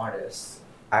 grow as artists.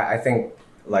 I think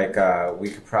like we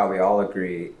could probably all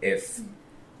agree, if,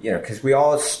 you know, because we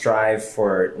all strive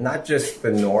for not just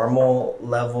the normal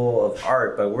level of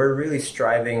art, but we're really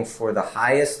striving for the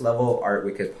highest level of art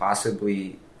we could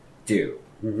possibly do.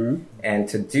 And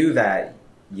to do that,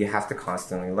 you have to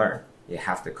constantly learn. You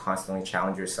have to constantly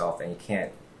challenge yourself, and you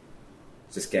can't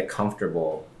just get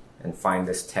comfortable and find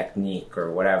this technique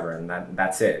or whatever, and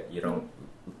that's it. You don't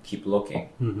keep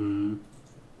looking.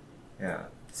 Yeah.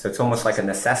 So it's almost like a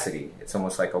necessity. It's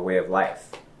almost like a way of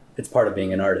life. It's part of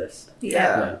being an artist.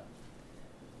 Yeah.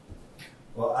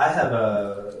 Well, I have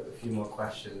a few more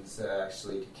questions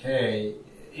actually to Kay,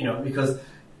 you know, because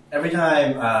every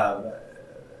time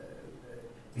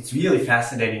it's really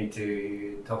fascinating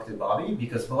to talk to Bobby,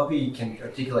 because Bobby can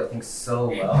articulate things so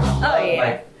well. Oh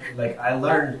yeah. Like I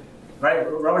learned, right?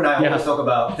 Robert and I always talk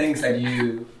about things that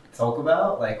you talk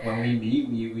about. Like when we meet,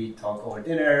 we talk over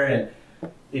dinner, and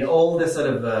you know, all the sort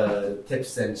of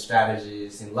tips and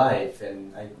strategies in life,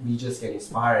 and we just get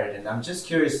inspired. And I'm just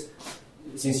curious,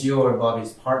 since you're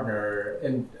Bobby's partner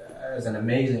and as an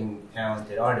amazing,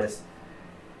 talented artist,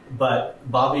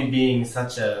 but Bobby being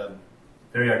such a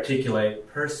very articulate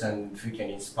person who can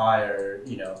inspire,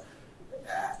 you know,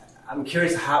 I'm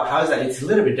curious how is that? It's a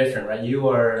little bit different, right? You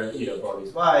are, you know,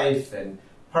 Bobby's wife and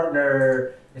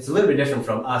partner. It's a little bit different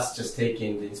from us just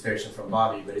taking the inspiration from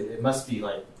Bobby, but it must be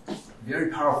like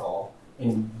very powerful.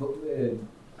 And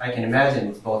I can imagine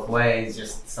it's both ways.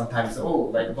 Just sometimes,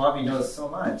 like Bobby knows so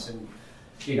much, and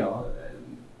you know,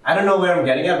 I don't know where I'm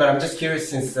getting at, but I'm just curious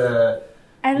since.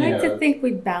 I like to think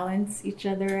we balance each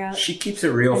other out. She keeps it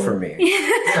real for me.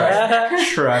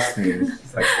 Trust me.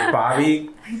 It's like, Bobby,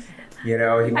 you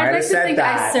know, he might have said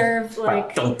that. I serve,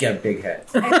 like, don't get big head.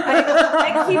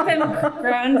 I keep him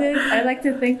grounded. I like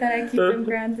to think that I keep him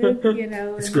grounded, you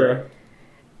know. It's great.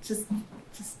 Just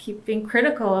keep being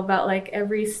critical about like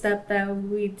every step that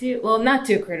we do. Well, not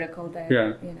too critical that,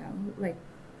 you know, like,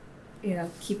 you know,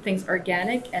 keep things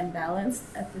organic and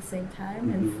balanced at the same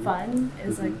time, and fun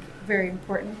is like very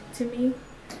important to me.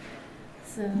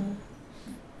 So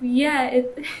yeah,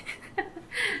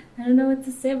 I don't know what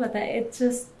to say about that. It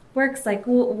just works. Like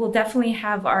we'll definitely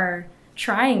have our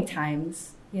trying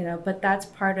times, you know, but that's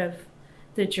part of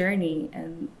the journey.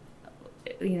 And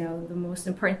you know, the most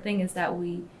important thing is that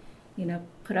we, you know,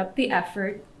 put up the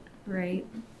effort, right?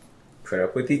 Put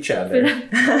up with each other.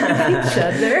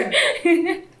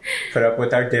 Put up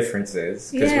with our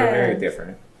differences, because we're very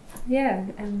different. Yeah,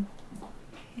 and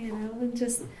you know, and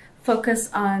just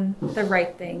focus on the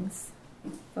right things,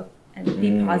 and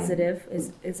be positive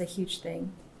is a huge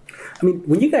thing. I mean,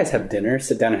 when you guys have dinner,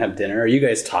 sit down and have dinner, are you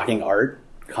guys talking art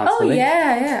constantly? Oh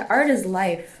yeah, art is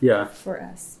life. Yeah, for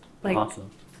us. Like, awesome.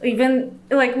 Even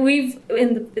like we've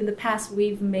in the past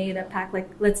we've made a pact, like,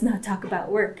 let's not talk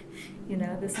about work, you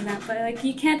know, this and that, but like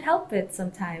you can't help it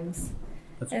sometimes.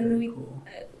 That's and very cool.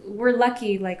 We're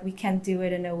lucky, like we can do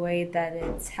it in a way that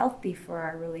it's healthy for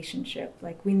our relationship.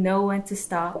 Like we know when to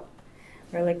stop,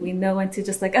 or like we know when to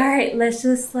just like, all right, let's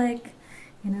just like,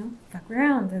 you know, fuck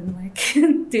around and like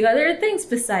do other things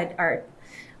beside art,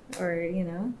 or you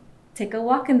know, take a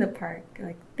walk in the park.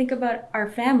 Like think about our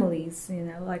families, you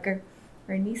know, like our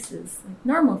nieces, like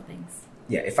normal things.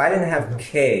 Yeah, if I didn't have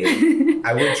Kay,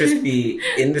 I would just be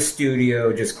in the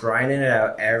studio just grinding it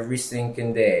out every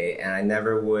sinking day, and I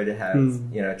never would have,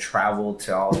 you know, traveled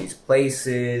to all these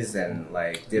places and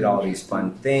like did all these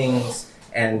fun things.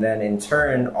 And then in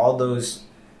turn, all those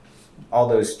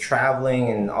traveling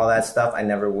and all that stuff, I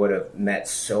never would have met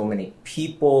so many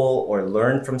people or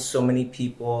learned from so many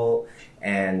people.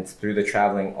 And through the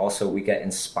traveling, also, we get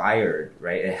inspired,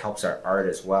 right? It helps our art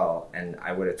as well. And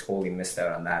I would have totally missed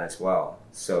out on that as well.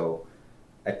 So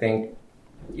I think,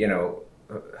 you know,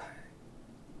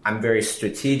 I'm very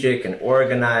strategic and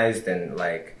organized and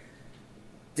like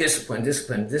discipline.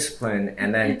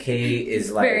 And then Kay is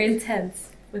like... very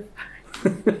intense with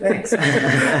Thanks.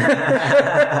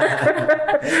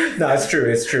 No, it's true.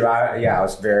 It's true. I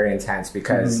was very intense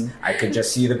because I could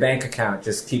just see the bank account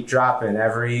just keep dropping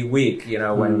every week,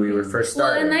 when we were first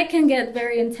starting. Well, and I can get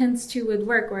very intense too with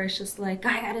work where it's just like,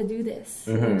 I gotta do this.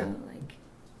 Like,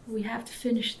 we have to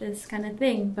finish this kind of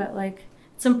thing. But, like,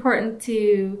 it's important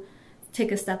to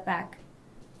take a step back.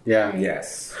 Yeah. Right?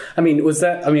 Yes.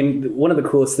 One of the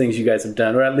coolest things you guys have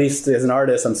done, or at least as an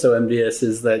artist, I'm so envious,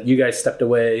 is that you guys stepped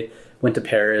away, went to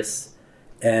Paris,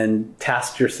 and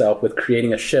tasked yourself with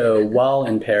creating a show while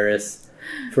in Paris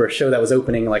for a show that was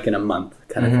opening like in a month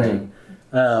kind of thing.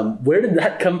 Where did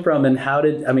that come from, and how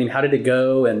did it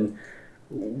go? And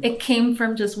it came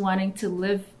from just wanting to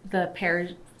live the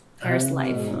Paris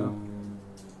life.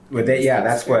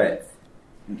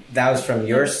 That was from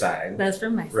your side. That's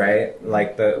from my side. Right?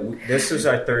 Like this was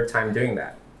our third time doing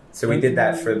that. So we did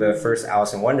that for the first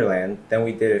Alice in Wonderland. Then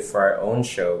we did it for our own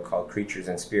show called Creatures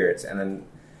and Spirits. And then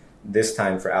this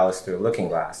time for Alice Through a Looking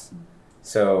Glass.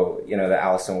 So, the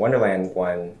Alice in Wonderland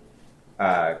one,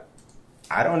 I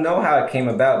don't know how it came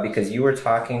about because you were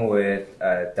talking with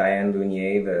Diane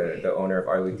Lunier, the owner of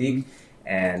Art Ludique,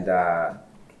 and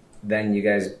then you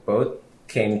guys both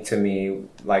came to me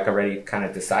like already kind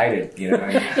of decided,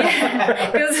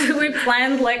 Yeah, because we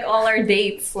planned like all our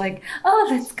dates, like, oh,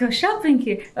 let's go shopping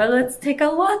here, or let's take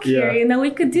a walk here.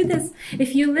 We could do this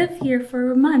if you live here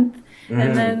for a month,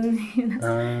 and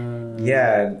then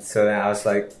yeah. So then I was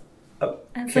like, okay.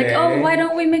 And it's like, oh, why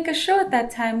don't we make a show at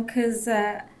that time? Because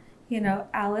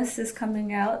Alice is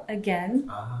coming out again,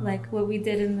 like what we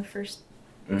did in the first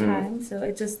time. So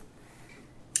it just.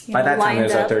 By that time, it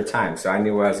was our third time, so I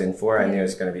knew what I was in for. I knew it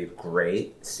was going to be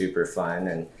great, super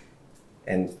fun,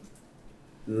 and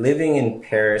living in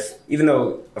Paris. Even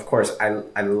though, of course,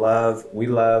 we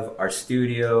love our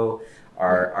studio,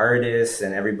 our artists,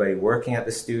 and everybody working at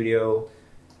the studio.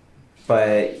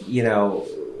 But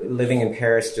living in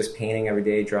Paris, just painting every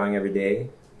day, drawing every day,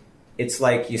 it's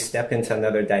like you step into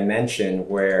another dimension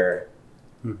where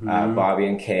Bobby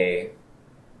and Kay,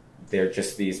 they're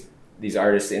just these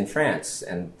artists in France,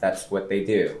 and that's what they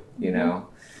do,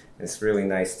 It's really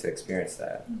nice to experience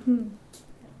that.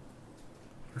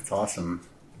 That's awesome.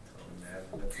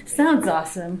 Sounds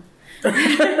awesome.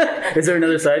 Is there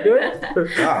another side to it?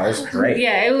 Oh, it was great.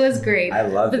 Yeah, it was great. I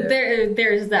loved it. But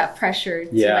there's that pressure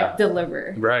to like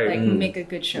deliver, right? Like make a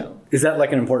good show. Is that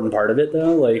like an important part of it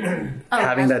though? Like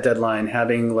having that deadline,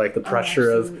 having like the pressure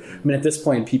of. At this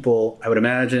point, people, I would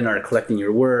imagine, are collecting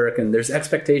your work, and there's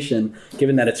expectation.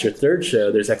 Given that it's your third show,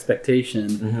 there's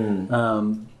expectation.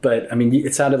 But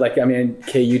it sounded like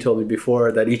Kay, you told me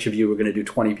before that each of you were going to do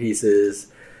 20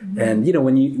 pieces, and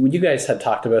when you guys had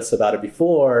talked to us about it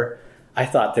before. I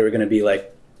thought they were going to be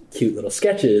like cute little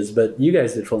sketches, but you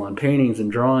guys did full on paintings and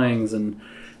drawings and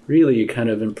really kind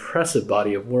of impressive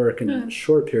body of work in a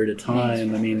short period of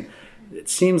time. It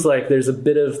seems like there's a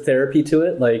bit of therapy to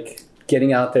it, like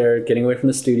getting out there, getting away from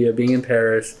the studio, being in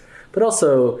Paris, but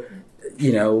also,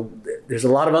 there's a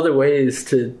lot of other ways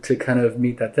to kind of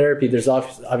meet that therapy. There's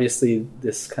obviously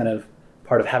this kind of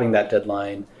part of having that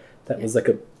deadline that was like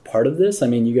a part of this.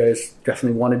 You guys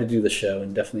definitely wanted to do the show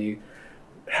and definitely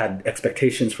had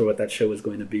expectations for what that show was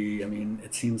going to be.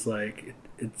 It seems like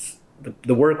it's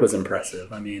the work was impressive.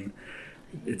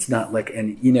 It's not like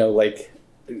like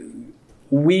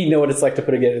we know what it's like to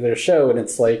put together a show, and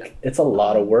it's like it's a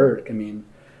lot of work.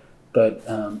 But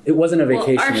it wasn't a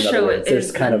vacation. Our in show other words. There's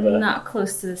is kind of not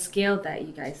close to the scale that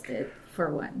you guys did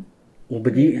for one. Well,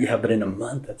 but but in a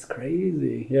month, that's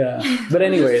crazy. Yeah. But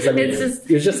anyways,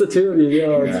 it's just the two of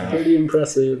you. It's pretty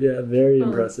impressive. Yeah, very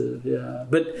impressive. Yeah.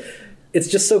 But it's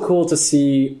just so cool to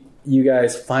see you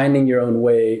guys finding your own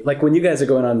way. Like when you guys are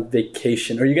going on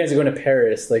vacation or you guys are going to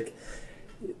Paris, like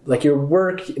your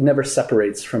work never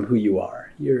separates from who you are.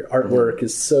 Your artwork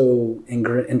is so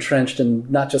entrenched in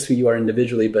not just who you are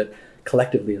individually, but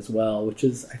collectively as well, which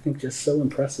is, I think, just so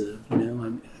impressive.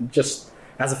 I'm just,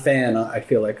 as a fan, I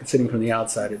feel like sitting from the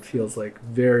outside, it feels like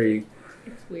very,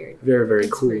 it's weird. Very, very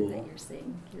it's cool. Weird that you're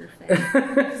saying you're a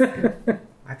fan.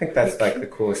 I think that's like the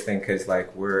coolest thing because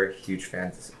like we're huge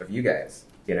fans of you guys,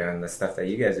 and the stuff that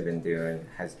you guys have been doing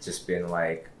has just been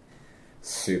like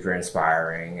super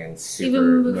inspiring and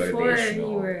super even before motivational.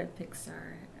 You were at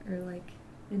Pixar or like,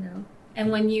 and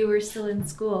when you were still in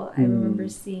school, I remember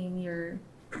seeing your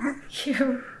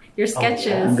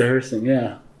sketches. Embarrassing,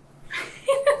 yeah.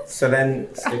 So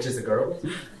then Sketches of girls?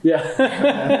 Yeah.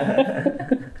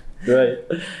 Right.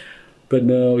 But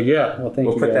no, yeah. Well, thank you.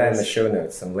 We'll put that in guys. the show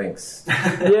notes, some links.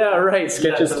 Yeah, right.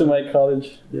 Sketches to my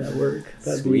college. Yeah, work.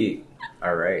 That'd Sweet.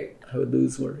 All right. I would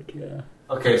lose work. Yeah.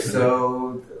 Okay,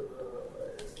 so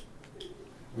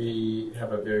we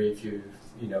have a very few,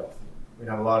 we don't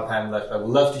have a lot of time left, but we'd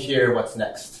love to hear what's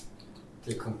next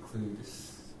to conclude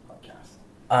this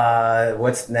podcast.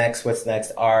 What's next?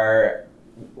 Our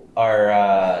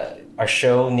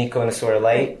show, Nico and the Sword of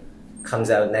Light, comes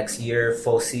out next year,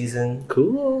 full season.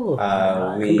 Cool.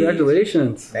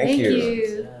 Congratulations. Thank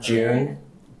you. Yeah.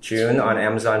 June on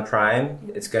Amazon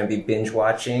Prime. It's going to be binge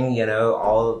watching,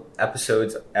 all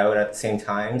episodes out at the same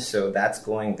time. So that's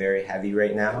going very heavy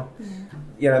right now.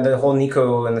 Yeah. The whole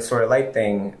Nico and the Sword of Light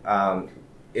thing,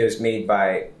 it was made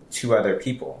by 2 other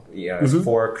people. It's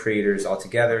 4 creators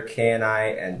altogether, Kay and I,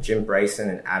 and Jim Bryson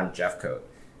and Adam Jeffcoat.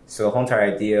 So the whole entire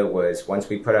idea was once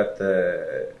we put out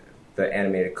the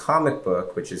animated comic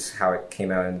book, which is how it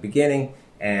came out in the beginning,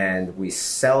 and we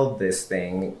sell this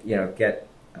thing, get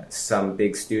some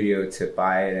big studio to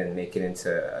buy it and make it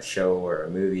into a show or a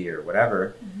movie or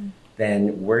whatever,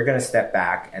 then we're going to step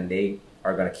back and they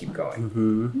are going to keep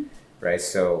going. Right?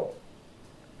 So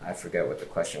I forget what the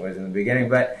question was in the beginning,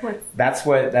 but that's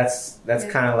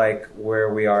kind of like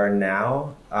where we are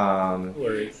now.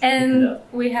 And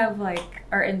we have like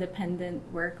our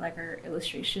independent work, like our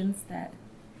illustrations that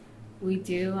we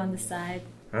do on the side.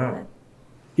 Oh.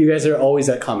 You guys are always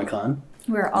at Comic-Con.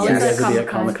 We're always Yes. at You guys will be at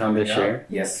Comic-Con. Comic-Con this year.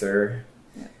 Yes, sir.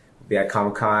 We'll be at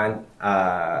Comic-Con.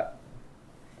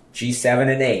 G7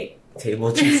 and 8.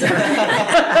 Table G7.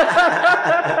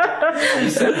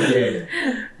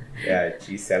 Yeah,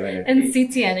 G7 And 8.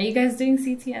 CTN. Are you guys doing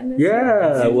CTN this year?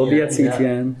 Yeah, we'll be at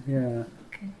CTN. Yeah.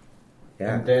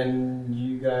 Yeah. And then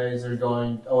you guys are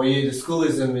going. Oh, yeah, the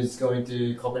schoolism is going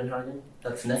to Copenhagen.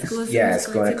 That's next. Schoolism Yeah, is it's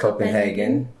going to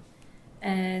Copenhagen.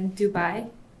 and Dubai.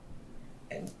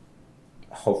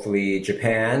 Hopefully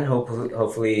Japan,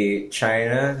 hopefully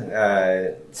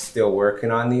China, still working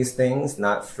on these things.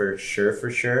 Not for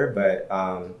sure, but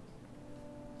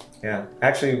yeah.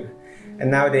 Actually, and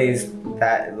nowadays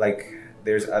that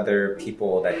there's other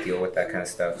people that deal with that kind of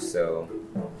stuff. So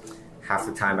half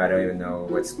the time I don't even know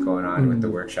what's going on with the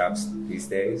workshops these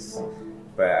days.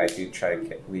 But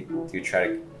we do try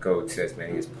to go to as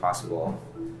many as possible.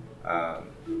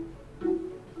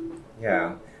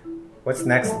 Yeah. What's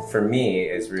next for me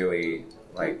is really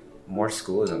more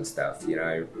schoolism stuff.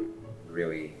 I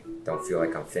really don't feel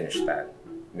like I'm finished that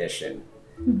mission.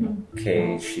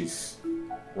 Kay, she's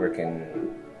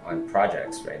working on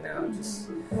projects right now, just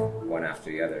one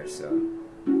after the other. So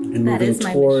And That moving is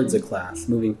my towards mission. a class.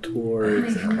 Moving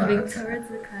towards a Moving class. towards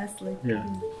the class,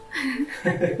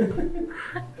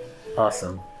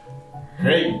 Awesome.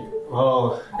 Great.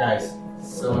 Well, guys,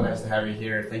 so nice to have you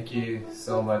here. Thank you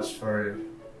so much for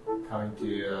coming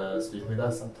to speak with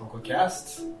us on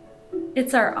TONKCAST.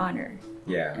 It's our honor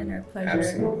yeah, and our pleasure.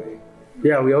 absolutely.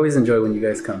 Yeah, we always enjoy when you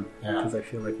guys come Yeah, because I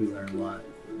feel like we learn a lot.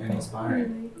 and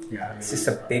inspiring. Yeah. It's just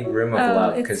a big room of Oh,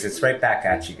 love it's- because it's right back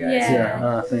at you guys.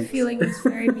 Yeah, the Thanks. feeling is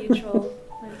very mutual.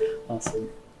 Awesome.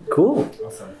 Cool.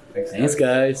 Awesome. Thanks, Thanks,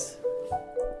 guys.